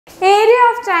Area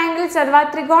of triangles അഥവാ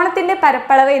ത്രികോണത്തിൻ്റെ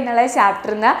പരപ്പളവ് എന്നുള്ള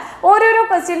ചാപ്റ്ററിൽ നിന്ന് ഓരോരോ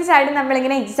ക്വസ്റ്റ്യൻസ് ആയിട്ട്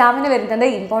നമ്മളിങ്ങനെ എക്സാമിന് വരുന്നത്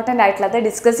ഇമ്പോർട്ടൻ്റ് ആയിട്ടുള്ളത്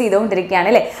ഡിസ്കസ് ചെയ്തുകൊണ്ടിരിക്കുകയാണ്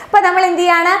അല്ലേ. അപ്പോൾ നമ്മൾ എന്ത്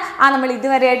ചെയ്യാണ്, നമ്മൾ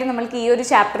ഇതുവരെയായിട്ട് നമ്മൾക്ക് ഈ ഒരു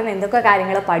ചാപ്റ്ററിൽ നിന്ന് എന്തൊക്കെ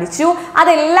കാര്യങ്ങൾ പഠിച്ചു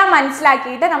അതെല്ലാം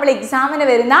മനസ്സിലാക്കിയിട്ട് നമ്മൾ എക്സാമിന്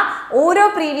വരുന്ന ഓരോ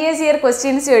പ്രീവിയസ് ഇയർ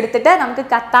ക്വസ്റ്റ്യൻസും എടുത്തിട്ട് നമുക്ക്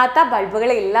കത്താത്ത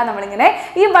ബൾബുകളെല്ലാം നമ്മളിങ്ങനെ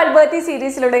ഈ ബൾബത്തി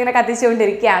സീരീസിലൂടെ ഇങ്ങനെ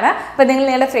കത്തിച്ചുകൊണ്ടിരിക്കുകയാണ്. അപ്പോൾ നിങ്ങൾ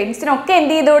നിങ്ങളുടെ ഫ്രണ്ട്സിനൊക്കെ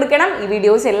എന്ത് ചെയ്ത് കൊടുക്കണം, ഈ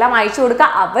വീഡിയോസ് എല്ലാം അയച്ചു കൊടുക്കുക.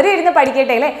 അവരിരുന്ന്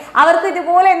പഠിക്കട്ടെ അല്ലേ. അവർക്ക്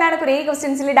ഇതുപോലെ എന്താണ് കുറേ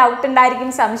ക്വസ്റ്റ്യൻസിൽ ഡൗട്ട് ഉണ്ടായിരിക്കും,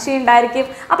 സംശയം ഉണ്ടായിരിക്കും.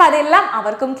 അപ്പോൾ അതെല്ലാം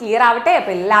അവർക്കും ക്ലിയർ ആവട്ടെ.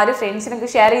 അപ്പോൾ എല്ലാവരും ഫ്രണ്ട്സിനൊക്കെ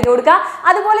ഷെയർ ചെയ്ത് കൊടുക്കുക.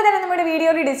 അതുപോലെ തന്നെ നമ്മുടെ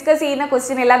വീഡിയോയിൽ ഡിസ്കസ് ചെയ്യുന്ന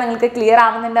ക്വസ്റ്റ്യൻ എല്ലാം നിങ്ങൾക്ക് ക്ലിയർ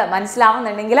ആവുന്നുണ്ട്,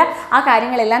 മനസ്സിലാവുന്നുണ്ടെങ്കിൽ ആ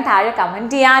കാര്യങ്ങളെല്ലാം താഴെ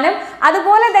കമൻറ്റ് ചെയ്യാനും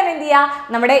അതുപോലെ തന്നെ എന്ത്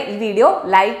ചെയ്യുക, നമ്മുടെ ഈ വീഡിയോ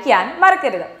ലൈക്ക് ചെയ്യാനും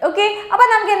മറക്കരുത്. ഓക്കെ, അപ്പോൾ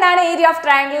നമുക്ക് എന്താണ് ഏരിയ ഓഫ്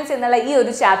ട്രയാങ്കിൾസ് എന്നുള്ള ഈ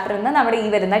ഒരു ചാപ്റ്ററിൽ നിന്ന് നമ്മുടെ ഈ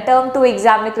വരുന്ന ടേം 2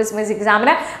 എക്സാമിന്, ക്രിസ്മസ്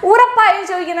എക്സാമിന് ഉറപ്പായും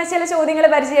ചോദിക്കുന്ന ചില ചോദ്യങ്ങൾ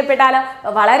പരിചയപ്പെട്ടാലോ.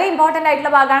 വളരെ ഇമ്പോർട്ടൻ്റ്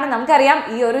ആയിട്ടുള്ള ഭാഗമാണ്. നമുക്കറിയാം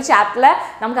ഈ ഒരു ചാപ്റ്ററിൽ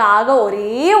നമുക്ക് ആകെ ഒരേ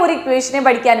ഒരു ഇക്വേഷനെ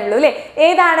പഠിക്കാനുള്ളൂ അല്ലേ.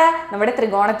 ഏതാണ്? നമ്മുടെ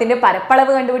ത്രികോണത്തിന്റെ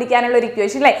പരപ്പളവ് കണ്ടുപിടിക്കാനുള്ള ഒരു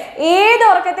ഇക്വേഷൻ അല്ലേ. ഏത്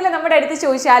ഉറക്കത്തിൽ നമ്മുടെ അടുത്ത്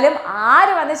ചോദിച്ചാലും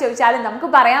ആര് വന്ന് ചോദിച്ചാലും നമുക്ക്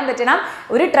പറയാൻ പറ്റണം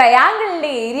ഒരു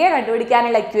ട്രയാങ്കിളിന്റെ ഏരിയ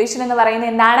കണ്ടുപിടിക്കാനുള്ള ഇക്വേഷൻ എന്ന്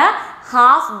പറയുന്നത് എന്താണ്?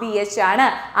 ഹാഫ് BH ആണ്.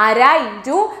 അര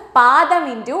ഇൻറ്റു പാദം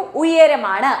ഇൻറ്റു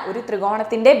ഉയരമാണ്. ഒരു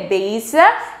ത്രികോണത്തിന്റെ ബേസ്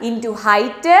ഇൻറ്റു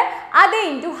ഹൈറ്റ്, അത്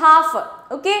into half.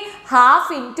 Okay,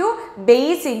 half into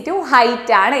base into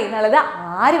height ആണ് എന്നുള്ളത്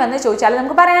ആര് വന്ന് ചോദിച്ചാലും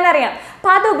നമുക്ക് പറയാൻ അറിയാം.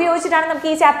 അപ്പോൾ അത് ഉപയോഗിച്ചിട്ടാണ് നമുക്ക്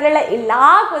ഈ ചാപ്റ്ററിലുള്ള എല്ലാ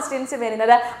ക്വസ്റ്റ്യൻസും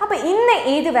വരുന്നത്. അപ്പോൾ ഇന്ന്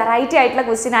ഏത് വെറൈറ്റി ആയിട്ടുള്ള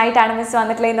ക്വസ്റ്റ്യൻ ആയിട്ടാണ് മിസ്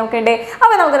വന്നിട്ടുള്ളത് നോക്കണ്ടേ.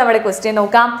 അപ്പോൾ നമുക്ക് നമ്മുടെ ക്വസ്റ്റ്യൻ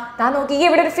നോക്കാം. നോക്കിക്കേ,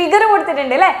 ഇവിടെ ഒരു ഫിഗർ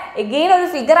കൊടുത്തിട്ടുണ്ട് അല്ലേ. എഗെയിൻ ഒരു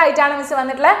ഫിഗർ ആയിട്ടാണ് മിസ്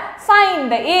വന്നിട്ടുള്ളത്. Find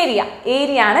the area.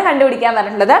 ഏരിയ ആണ് കണ്ടുപിടിക്കാൻ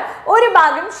പറഞ്ഞിട്ടുള്ളത്. ഒരു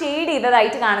ഭാഗം ഷെയ്ഡ്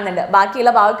ചെയ്തതായിട്ട് കാണുന്നുണ്ട്,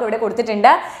 ബാക്കിയുള്ള ഭാഗം ഇവിടെ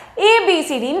കൊടുത്തിട്ടുണ്ട്.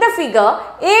 ABCD. In the figure,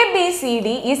 ABCD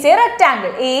is a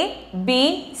rectangle.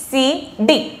 ABCD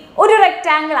ഒരു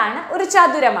റെക്ടാങ്കിൾ ആണ്, ഒരു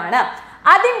ചതുരമാണ്.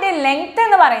 അതിൻ്റെ ലെങ്ത്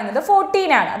എന്ന് പറയുന്നത്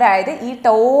 14 ആണ്. അതായത് ഈ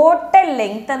ടോട്ടൽ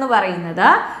ലെങ്ത് എന്ന് പറയുന്നത്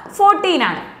 14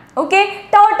 ആണ്. ഓക്കെ,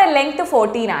 ടോട്ടൽ ലെങ്ത്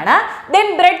 14 ആണ്. ദെൻ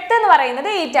ബ്രെഡ്ത്ത് എന്ന് പറയുന്നത്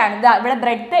 8 ആണ്. ഇവിടെ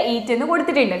ബ്രെഡ്ത്ത് 8 എന്ന്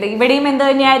കൊടുത്തിട്ടുണ്ട്. ഇവിടെയും എന്ത്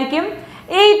തന്നെയായിരിക്കും?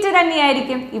 8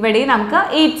 തന്നെയായിരിക്കും. ഇവിടെയും നമുക്ക്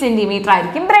 8 സെന്റിമീറ്റർ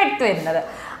ആയിരിക്കും ബ്രെഡ്ത്ത് വരുന്നത്.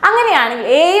 അങ്ങനെയാണെങ്കിൽ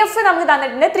AF നമുക്ക്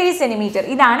തന്നിട്ടുണ്ട് 3 സെന്റിമീറ്റർ.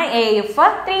 ഇതാണ് AF,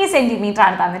 3 സെന്റിമീറ്റർ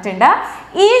ആണ് തന്നിട്ടുണ്ട്.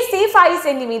 EC 5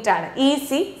 സെന്റിമീറ്റർ ആണ്. EC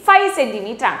 5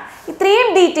 സെന്റിമീറ്റർ ആണ്. ഇത്രയും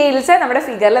ഡീറ്റെയിൽസ് നമ്മുടെ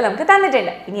ഫിഗറിൽ നമുക്ക്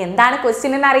തന്നിട്ടുണ്ട്. ഇനി എന്താണ്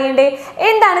ക്വസ്റ്റ്യൻ എന്ന് അറിയണ്ടേ?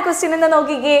 എന്താണ് ക്വസ്റ്റ്യൻ എന്ന്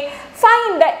നോക്കിക്കേ.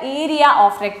 Find the area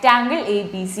of rectangle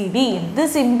ABCD. എന്ത്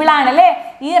സിമ്പിൾ ആണല്ലേ.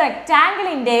 ഈ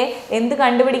റെക്ടാങ്കിളിന്റെ എന്ത്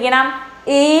കണ്ടുപിടിക്കണം?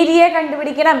 ഏരിയ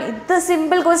കണ്ടുപിടിക്കണം. ഇത്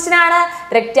സിമ്പിൾ ക്വസ്റ്റ്യൻ ആണ്.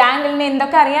 റെക്ടാങ്കിളിന്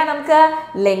എന്തൊക്കെ അറിയാം? നമുക്ക്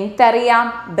ലെങ്ത് അറിയാം,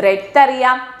 ബ്രെഡ്ത്ത്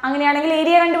അറിയാം. അങ്ങനെയാണെങ്കിൽ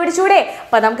ഏരിയ കണ്ടുപിടിച്ചൂടെ?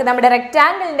 അപ്പൊ നമുക്ക് നമ്മുടെ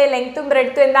റെക്ടാങ്കിളിന്റെ ലെങ്ത്തും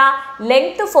ബ്രെഡ്ത്തും എന്താ?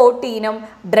 ലെങ്ത് 14ഉം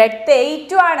ബ്രെഡ്ത്ത്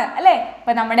 8ഉം ആണ് അല്ലേ.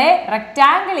 അപ്പൊ നമ്മുടെ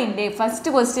റെക്ടാങ്കിളിന്റെ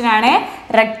ഫസ്റ്റ് ക്വസ്റ്റ്യൻ ആണ്.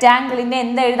 റെക്ടാങ്കിളിന്റെ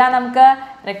എന്ത് എഴുതാം നമുക്ക്?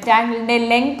 റെക്ടാങ്കിളിന്റെ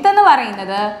ലെങ്ത് എന്ന്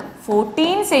പറയുന്നത്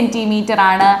 14 സെന്റിമീറ്റർ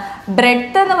ആണ്,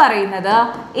 ബ്രെഡ്ത്ത് എന്ന് പറയുന്നത്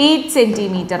 8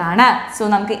 സെന്റിമീറ്റർ ആണ്. സോ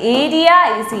നമുക്ക് area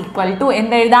is equal to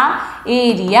എന്തെഴുതാം?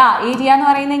 Area. Area എന്ന്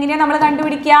പറയുന്നത് എങ്ങനെയാണ് നമ്മൾ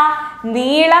കണ്ടുപിടിക്കുക?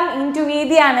 നീളം ഇൻറ്റു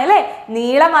വീതിയാണ് അല്ലേ.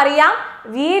 നീളം അറിയാം,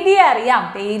 വീതി അറിയാം.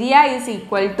 Area is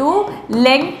equal to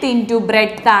length into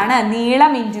breadth ആണ്.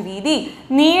 നീളം ഇൻറ്റു വീതി.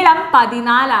 നീളം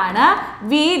 14 ആണ്,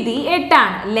 വീതി 8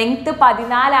 ആണ്. ലെങ്ത്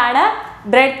 14 ആണ്,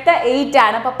 ബ്രെഡ്ത്ത് 8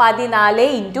 ആണ്. അപ്പോൾ 14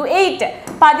 ഇൻറ്റു 8.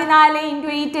 14 ഇൻറ്റു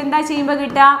 8 എന്താ ചെയ്യുമ്പോൾ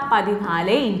കിട്ടുക?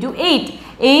 14 ഇൻറ്റു 8.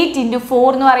 8 ഇൻറ്റു 4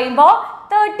 എന്ന് പറയുമ്പോൾ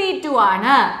 32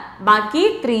 ആണ്. ബാക്കി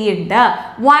 3 ഉണ്ട്.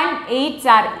 1 8s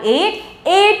are 8.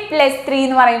 8 plus 3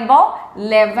 എന്ന് പറയുമ്പോൾ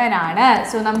 11 ആണ്.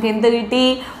 സോ നമുക്ക് എന്ത് കിട്ടി?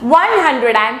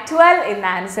 112 എന്ന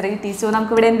ആൻസർ കിട്ടി. സോ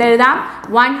നമുക്ക് ഇവിടെ എന്ത് എഴുതാം?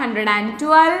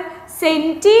 112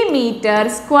 സെന്റിമീറ്റർ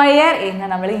സ്ക്വയർ എന്ന്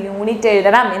നമ്മൾ യൂണിറ്റ്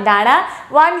എഴുതണം. എന്താണ്?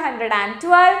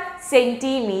 112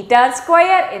 സെന്റിമീറ്റർ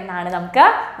സ്ക്വയർ എന്നാണ് നമുക്ക്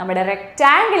നമ്മുടെ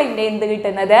റെക്ടാങ്കിളിന്റെ എന്ത്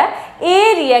കിട്ടുന്നത്?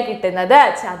 ഏരിയ കിട്ടുന്നത്,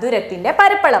 ചതുരത്തിന്റെ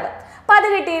പരപ്പളവ്. അപ്പൊ അത്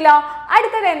കിട്ടിയല്ലോ.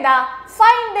 അടുത്തത് എന്താ?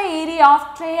 Find the area of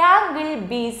triangle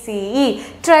BCE.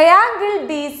 Triangle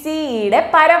BCEയുടെ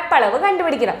പരപ്പളവ്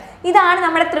കണ്ടുപിടിക്കണം. ഇതാണ്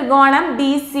നമ്മുടെ ത്രികോണം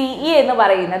BCE എന്ന്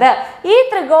പറയുന്നത്. ഈ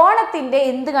ത്രികോണത്തിന്റെ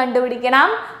എന്ത് കണ്ടുപിടിക്കണം?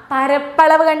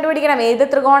 പരപ്പളവ് കണ്ടുപിടിക്കണം. ഏത്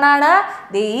ത്രികോണാണ്?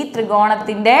 ഈ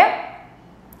ത്രികോണത്തിന്റെ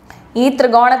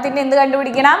എന്ത്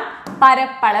കണ്ടുപിടിക്കണം?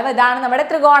 പരപ്പളവ്. ഇതാണ് നമ്മുടെ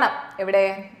ത്രികോണം. എവിടെ?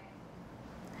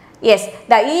 യെസ്,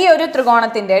 ഈ ഒരു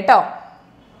ത്രികോണത്തിന്റെ കേട്ടോ.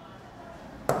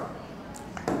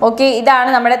 ഓക്കെ, ഇതാണ്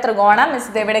നമ്മുടെ ത്രികോണം.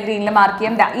 മിസ് ഇവിടെ ഗ്രീനിൽ മാർക്ക്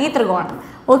ചെയ്യാം. ഈ ത്രികോണം.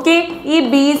 ഓക്കെ, ഈ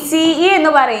BCE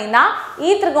എന്ന് പറയുന്ന ഈ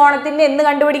ത്രികോണത്തിന്റെ എന്ത്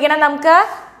കണ്ടുപിടിക്കണം? നമുക്ക്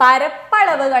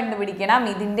പരപ്പളവ് കണ്ടുപിടിക്കണം.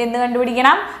 ഇതിന്റെ എന്ത്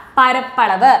കണ്ടുപിടിക്കണം?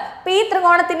 പരപ്പളവ്. അപ്പൊ ഈ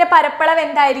ത്രികോണത്തിന്റെ പരപ്പളവ്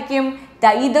എന്തായിരിക്കും?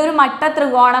 ഇതൊരു മട്ട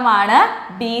ത്രികോണമാണ്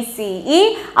BCE.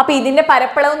 അപ്പൊ ഇതിന്റെ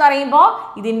പരപ്പളവ് എന്ന് പറയുമ്പോൾ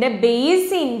ഇതിന്റെ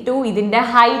ബേസ് ഇൻറ്റു ഇതിന്റെ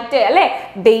ഹൈറ്റ് അല്ലെ.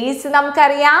 ബേസ്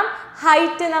നമുക്കറിയാം,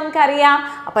 ഹൈറ്റ് നമുക്കറിയാം.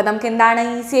 അപ്പോൾ നമുക്ക് എന്താണ്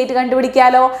ഈസി ആയിട്ട്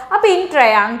കണ്ടുപിടിക്കാമല്ലോ. അപ്പോൾ in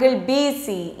triangle B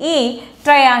C E,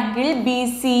 triangle B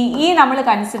C E നമ്മൾ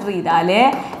കൺസിഡർ ചെയ്താൽ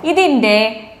ഇതിൻ്റെ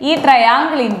ഈ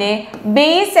ട്രയാങ്കിളിൻ്റെ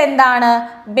ബേസ് എന്താണ്?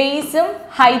 ബേസും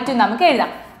ഹൈറ്റും നമുക്ക്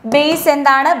എഴുതാം. ബേസ്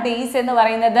എന്താണ്? ബേസ് എന്ന്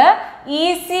പറയുന്നത്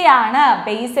ഈസി ആണ്.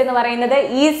 ബേസ് എന്ന് പറയുന്നത്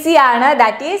ഈസി ആണ്.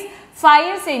 That is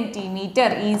 5 centimeter.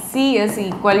 EC is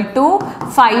equal to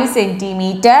 5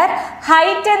 centimeter.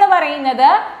 Height എന്ന് പറയുന്നത്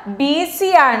BC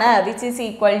ആണ്, which is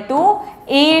equal to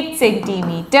 8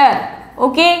 centimeter.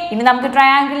 Okay, ഇനി നമുക്ക്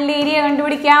ട്രയാങ്കിളിൻ്റെ ഏരിയ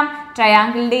കണ്ടുപിടിക്കാം.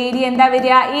 ട്രയാങ്കിളിൻ്റെ ഏരിയ എന്താ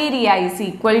വരിക? Area is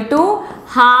equal to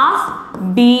half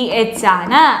B H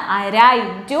ആണ്. അര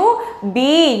ഇൻറ്റു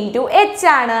ബി ഇൻറ്റു എച്ച്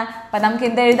ആണ്. അപ്പം നമുക്ക്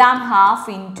എന്ത് എഴുതാം? ഹാഫ്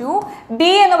ഇൻറ്റു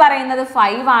ബി എന്ന് പറയുന്നത്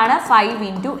 5 ആണ്. 5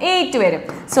 ഇൻറ്റു 8 വരും.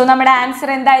 സോ നമ്മുടെ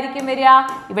ആൻസർ എന്തായിരിക്കും വരിക?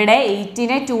 ഇവിടെ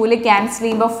 8നെ 2ൽ ക്യാൻസൽ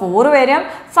ചെയ്യുമ്പോൾ 4 വരും.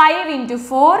 5 ഇൻറ്റു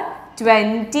 4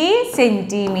 20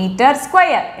 സെന്റിമീറ്റർ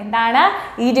സ്ക്വയർ. എന്താണ്?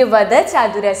 20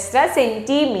 ചതുരശ്ര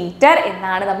സെന്റിമീറ്റർ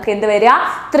എന്നാണ് നമുക്ക് എന്ത് വരിക?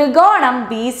 ത്രികോണം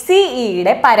ബി സി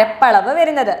ഇയുടെ പരപ്പളവ്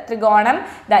വരുന്നത്. ത്രികോണം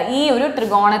ഈ ഒരു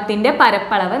ത്രികോണത്തിന്റെ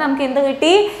പരപ്പളവ് നമുക്ക് എന്ത്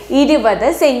കിട്ടി? 20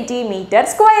 സെന്റിമീറ്റർ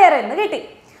സ്ക്വയർ എന്ന് കിട്ടി.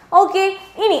 ഓക്കെ,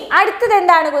 ഇനി അടുത്തത്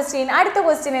എന്താണ് ക്വസ്റ്റ്യൻ? അടുത്ത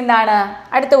ക്വസ്റ്റ്യൻ എന്താണ്?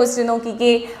 അടുത്ത ക്വസ്റ്റ്യൻ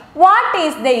നോക്കിക്കേ. What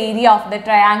is the area of the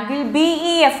triangle B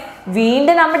E F?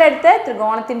 വീണ്ടും നമ്മുടെ അടുത്ത്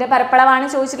ത്രികോണത്തിന്റെ പരപ്പളവാണ്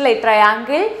ചോദിച്ചിട്ടുള്ളത്.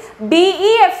 ട്രയാങ്കിൾ ബി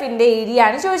ഇ എഫിന്റെ ഏരിയ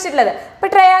ആണ് ചോദിച്ചിട്ടുള്ളത്. അപ്പൊ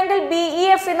ട്രയാങ്കിൾ ബി ഇ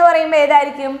എഫ് എന്ന് പറയുമ്പോൾ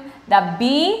ഏതായിരിക്കും? ദ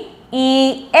ബി ഇ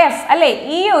എഫ് അല്ലെ?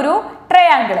 ഈ ഒരു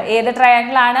ട്രയാങ്കിൾ ഏത്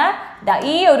ട്രയാങ്കിൾ ആണ്?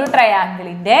 ഈ ഒരു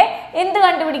ട്രയാങ്കിളിന്റെ എന്ത്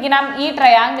കണ്ടുപിടിക്കണം? ഈ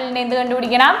ട്രയാങ്കിളിന്റെ എന്ത്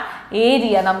കണ്ടുപിടിക്കണം?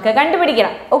 ഏരിയ നമുക്ക്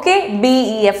കണ്ടുപിടിക്കണം. ഓക്കെ, ബി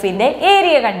ഇ എഫിന്റെ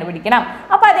ഏരിയ കണ്ടുപിടിക്കണം.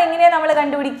 അപ്പൊ അതെങ്ങനെയാണ് നമ്മൾ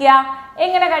കണ്ടുപിടിക്കുക?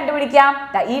 എങ്ങനെ കണ്ടുപിടിക്കാം?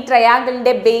 ഈ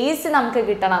ട്രയാങ്കിളിന്റെ ബേസ് നമുക്ക്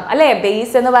കിട്ടണം അല്ലെ?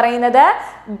 ബേസ് എന്ന് പറയുന്നത്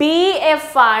ബി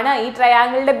എഫ് ആണ്. ഈ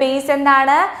ട്രയാങ്കിളിന്റെ ബേസ്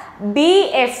എന്താണ്? ബി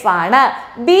എഫ് ആണ്.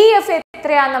 ബി എഫ്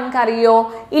എത്രയാന്ന് നമുക്കറിയോ?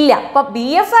 ഇല്ല. അപ്പൊ ബി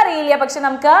എഫ് അറിയില്ല, പക്ഷെ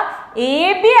നമുക്ക് എ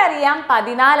ബി അറിയാം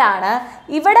 14 ആണ്.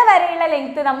 ഇവിടെ വരെയുള്ള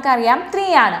ലെങ്ത് നമുക്കറിയാം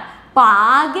 3 ആണ്. അപ്പൊ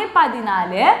ആകെ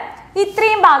 14,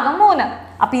 ഇത്രയും ഭാഗം 3.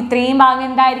 അപ്പൊ ഇത്രയും ഭാഗം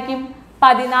എന്തായിരിക്കും?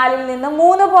 14ൽ നിന്ന്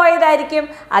 3 പോയതായിരിക്കും.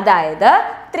 അതായത്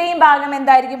ഇത്രയും ഭാഗം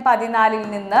എന്തായിരിക്കും? 14ൽ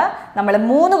നിന്ന് നമ്മൾ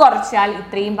 3 കുറച്ചാൽ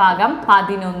ഇത്രയും ഭാഗം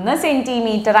 11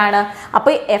 സെന്റിമീറ്റർ ആണ്.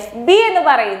 അപ്പൊ എഫ് ബി എന്ന്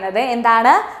പറയുന്നത്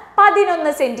എന്താണ്?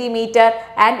 11 സെന്റിമീറ്റർ.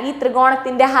 ആൻഡ് ഈ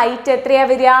ത്രികോണത്തിന്റെ ഹൈറ്റ് എത്രയാ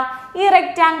വരിക? ഈ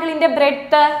റെക്ടാങ്കിളിന്റെ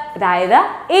ബ്രെഡ്ത്ത് അതായത്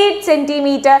 8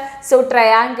 centimetre. So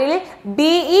triangle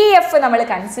B E F നമ്മൾ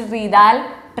കൺസിഡർ ചെയ്താൽ,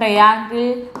 ട്രയാങ്കിൾ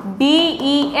ബി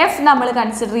ഇ എഫ് നമ്മൾ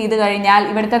കൺസിഡർ ചെയ്ത് കഴിഞ്ഞാൽ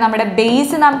ഇവിടുത്തെ നമ്മുടെ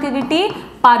ബേസ് നമുക്ക് കിട്ടി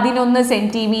 11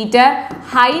 സെന്റിമീറ്റർ.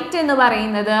 ഹൈറ്റ് എന്ന്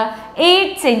പറയുന്നത്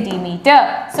 8 സെന്റിമീറ്റർ.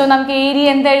 സോ നമുക്ക്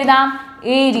area എന്തെഴുതാം?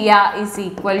 Area is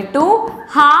equal to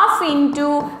half into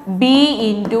B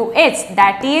into H.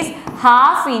 That is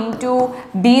half into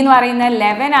B എന്ന് പറയുന്നത്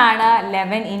 11 ആണ്.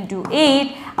 11 ഇൻറ്റു 8.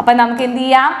 അപ്പം നമുക്ക് എന്ത്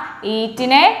ചെയ്യാം?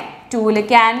 8നെ 2ൽ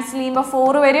ക്യാൻസൽ ചെയ്യുമ്പോൾ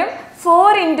 4 വരും.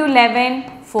 4 ഇൻറ്റു 11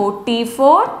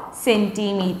 44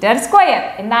 സെന്റിമീറ്റർ സ്ക്വയർ.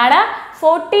 എന്താണ്?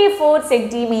 44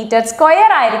 സെന്റിമീറ്റർ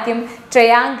സ്ക്വയർ ആയിരിക്കും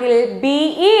ട്രയാങ്കിൾ ബി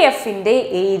ഇ എഫിന്റെ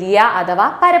ഏരിയ അഥവാ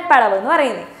പരപ്പളവ് എന്ന്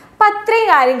പറയുന്നത്. അപ്പൊ അത്രയും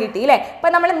കാര്യം കിട്ടി അല്ലേ? അപ്പൊ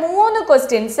നമ്മൾ 3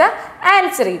 ക്വസ്റ്റ്യൻസ്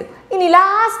ആൻസർ ചെയ്തു. ഇനി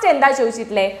ലാസ്റ്റ് എന്താ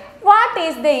ചോദിച്ചിട്ടില്ലേ? What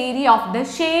is the area of the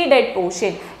shaded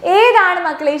portion? ഏതാണ്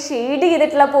മക്കളെ ഷെയ്ഡ്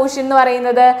ചെയ്തിട്ടുള്ള പോർഷൻ എന്ന്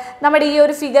പറയുന്നത്? നമ്മുടെ ഈ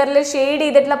ഒരു ഫിഗറിൽ ഷെയ്ഡ്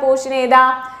ചെയ്തിട്ടുള്ള പോർഷൻ ഏതാ?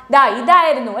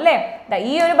 ഇതായിരുന്നു അല്ലേ?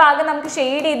 ഈ ഒരു ഭാഗം നമുക്ക്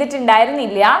ഷെയ്ഡ്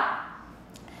ചെയ്തിട്ടുണ്ടായിരുന്നില്ല.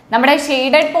 നമ്മുടെ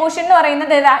ഷെയ്ഡഡ് പോർഷൻ എന്ന്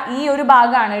പറയുന്നത് ഏതാ? ഈ ഒരു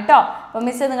ഭാഗമാണ് കേട്ടോ. അപ്പോൾ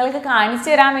മിസ് നിങ്ങൾക്ക് കാണിച്ചു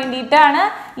തരാൻ വേണ്ടിയിട്ടാണ്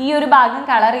ഈ ഒരു ഭാഗം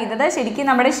കളർ ചെയ്തത്. ശരിക്കും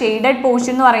നമ്മുടെ ഷെയ്ഡഡ്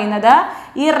പോർഷൻ എന്ന് പറയുന്നത്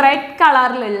ഈ റെഡ്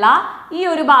കളറിലുള്ള ഈ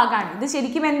ഒരു ഭാഗമാണ്. ഇത്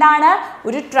ശരിക്കും എന്താണ്?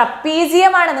 ഒരു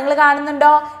ട്രപ്പീസിയമാണ്. നിങ്ങൾ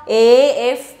കാണുന്നുണ്ടോ?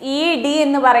 AFED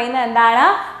എന്ന് പറയുന്നത് എന്താണ്?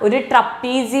 ഒരു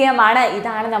ട്രപ്പീസിയമാണ്.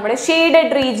 ഇതാണ് നമ്മുടെ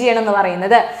ഷെയ്ഡഡ് റീജിയൻ എന്ന്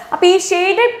പറയുന്നത്. അപ്പോൾ ഈ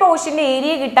ഷെയ്ഡഡ് പോർഷന്റെ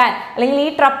ഏരിയ കിട്ടാൻ അല്ലെങ്കിൽ ഈ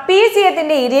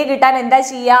ട്രപ്പീസിയത്തിന്റെ ഏരിയ കിട്ടാൻ എന്താ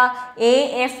ചെയ്യുക?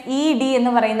 AFED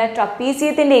എന്ന് പറയുന്ന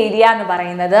ട്രപ്പീസിയത്തിന്റെ ഏരിയ എന്ന്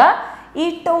പറയുന്നത് ഈ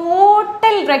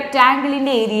ടോട്ടൽ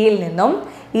റെക്ടാങ്കിളിന്റെ ഏരിയയിൽ നിന്നും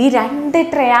ഈ 2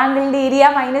 ട്രയാങ്കിളിന്റെ ഏരിയ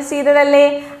മൈനസ് ചെയ്തതല്ലേ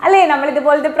അല്ലേ? നമ്മൾ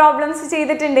ഇതുപോലത്തെ പ്രോബ്ലംസ്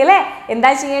ചെയ്തിട്ടുണ്ട് അല്ലേ? എന്താ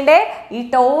ചെയ്യേണ്ടേ? ഈ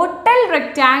ടോട്ടൽ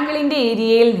റെക്ടാങ്കിളിന്റെ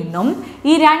ഏരിയയിൽ നിന്നും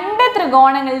ഈ 2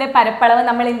 ത്രികോണങ്ങളുടെ പരപ്പളവ്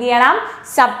നമ്മൾ എന്ത് ചെയ്യണം?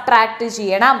 സബ്ട്രാക്ട്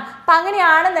ചെയ്യണം. അപ്പം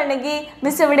അങ്ങനെയാണെന്നുണ്ടെങ്കിൽ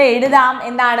മിസ് ഇവിടെ എഴുതാം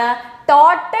എന്താണ്?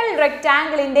 ടോട്ടൽ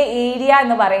റെക്ടാങ്കിളിന്റെ ഏരിയ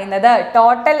എന്ന് പറയുന്നത്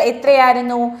ടോട്ടൽ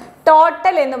എത്രയായിരുന്നു?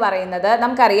 ടോട്ടൽ എന്ന് പറയുന്നത്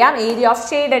നമുക്കറിയാം area of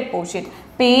shaded portion.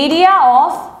 Area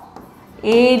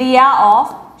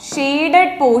of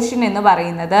shaded portion എന്ന്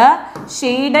പറയുന്നത്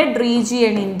ഷെയ്ഡഡ്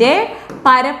റീജിയണിന്റെ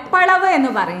പരപ്പളവ്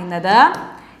എന്ന് പറയുന്നത്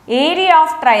area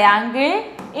of triangle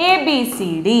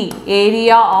ABCD.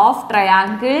 Area of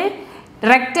triangle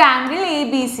rectangle A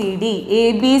B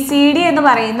C D എന്ന്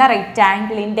പറയുന്ന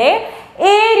റെക്റ്റാങ്കിളിൻ്റെ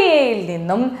ഏരിയയിൽ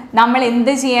നിന്നും നമ്മൾ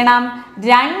എന്ത് ചെയ്യണം?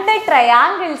 രണ്ട്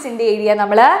ട്രയാങ്കിൾസിൻ്റെ ഏരിയ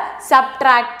നമ്മൾ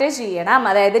സബ്ട്രാക്ട് ചെയ്യണം.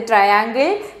 അതായത് triangle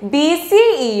B C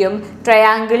ഇയും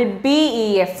triangle B E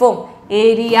എഫും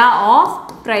area of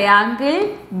triangle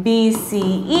B C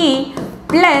E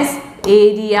plus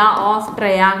area of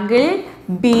triangle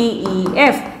B E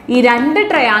F, ഈ രണ്ട്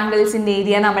ട്രയാങ്കിൾസിൻ്റെ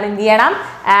ഏരിയ നമ്മൾ എന്ത് ചെയ്യണം?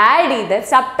 ആഡ് ചെയ്ത്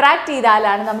സബ്ട്രാക്ട്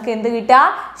ചെയ്താലാണ് നമുക്ക് എന്ത് കിട്ടുക?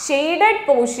 ഷെയ്ഡഡ്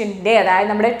പോർഷൻ്റെ, അതായത്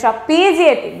നമ്മുടെ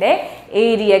ട്രപ്പീസിയത്തിൻ്റെ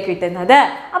ഏരിയ കിട്ടുന്നത്.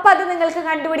 അപ്പോൾ അത് നിങ്ങൾക്ക്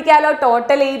കണ്ടുപിടിക്കാമല്ലോ.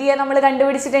 ടോട്ടൽ ഏരിയ നമ്മൾ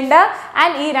കണ്ടുപിടിച്ചിട്ടുണ്ട്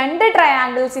ആൻഡ് ഈ രണ്ട്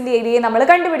ട്രയാങ്കിൾസിൻ്റെ ഏരിയ നമ്മൾ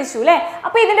കണ്ടുപിടിച്ചു അല്ലേ.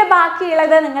 അപ്പോൾ ഇതിൻ്റെ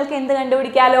ബാക്കിയുള്ളത് നിങ്ങൾക്ക് എന്ത്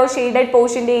കണ്ടുപിടിക്കാമല്ലോ? ഷെയ്ഡഡ്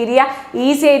പോർഷൻ്റെ ഏരിയ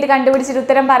ഈസി ആയിട്ട് കണ്ടുപിടിച്ചിട്ട്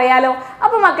ഉത്തരം പറയാലോ.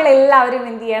 അപ്പോൾ മക്കൾ എല്ലാവരും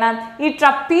എന്ത് ചെയ്യണം? ഈ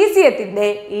ട്രപ്പീസിയത്തിൻ്റെ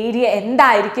ഏരിയ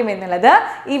എന്തായിരിക്കും എന്നുള്ളത്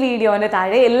ഈ വീഡിയോൻ്റെ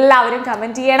താഴെ എല്ലാവരും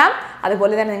കമൻറ്റ് ചെയ്യണം.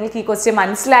 അതുപോലെ തന്നെ നിങ്ങൾക്ക് ഈ ക്വസ്റ്റ്യൻ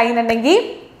മനസ്സിലായി എന്നുണ്ടെങ്കിൽ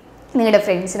നിങ്ങളുടെ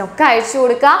ഫ്രണ്ട്സിനൊക്കെ അയച്ചു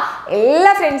കൊടുക്കുക. എല്ലാ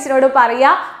ഫ്രണ്ട്സിനോടും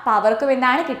പറയുക. അപ്പോൾ അവർക്കും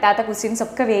എന്താണ് കിട്ടാത്ത ക്വസ്റ്റ്യൻസ്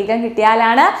ഒക്കെ വേഗം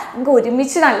കിട്ടിയാലാണ് നമുക്ക്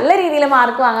ഒരുമിച്ച് നല്ല രീതിയിൽ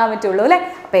മാർക്ക് വാങ്ങാൻ പറ്റുള്ളൂ അല്ലേ.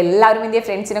 അപ്പോൾ എല്ലാവരും എൻ്റെ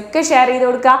ഫ്രണ്ട്സിനൊക്കെ ഷെയർ ചെയ്ത്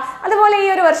കൊടുക്കുക. അതുപോലെ ഈ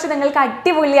ഒരു വർഷം നിങ്ങൾക്ക്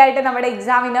അടിപൊളിയായിട്ട് നമ്മുടെ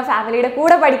എക്സാമിന് ഫാമിലിയുടെ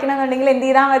കൂടെ പഠിക്കണമെന്നുണ്ടെങ്കിൽ എന്ത്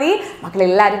ചെയ്താൽ മതി?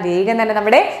 മക്കളെല്ലാവരും വേഗം തന്നെ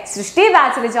നമ്മുടെ സൃഷ്ടി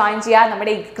ബാച്ചിൽ ജോയിൻ ചെയ്യുക.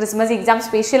 നമ്മുടെ ക്രിസ്മസ് എക്സാം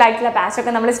സ്പെഷ്യൽ ആയിട്ടുള്ള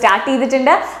ബാച്ചൊക്കെ നമ്മൾ സ്റ്റാർട്ട്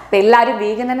ചെയ്തിട്ടുണ്ട്. അപ്പോൾ എല്ലാവരും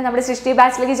വേഗം തന്നെ നമ്മുടെ സൃഷ്ടി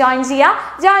ബാച്ചിലേക്ക് ജോയിൻ ചെയ്യുക.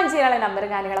 ജോയിൻ ചെയ്യാനുള്ള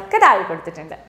നമ്പറും കാര്യങ്ങളൊക്കെ താഴെ കൊടുത്തിട്ടുണ്ട്.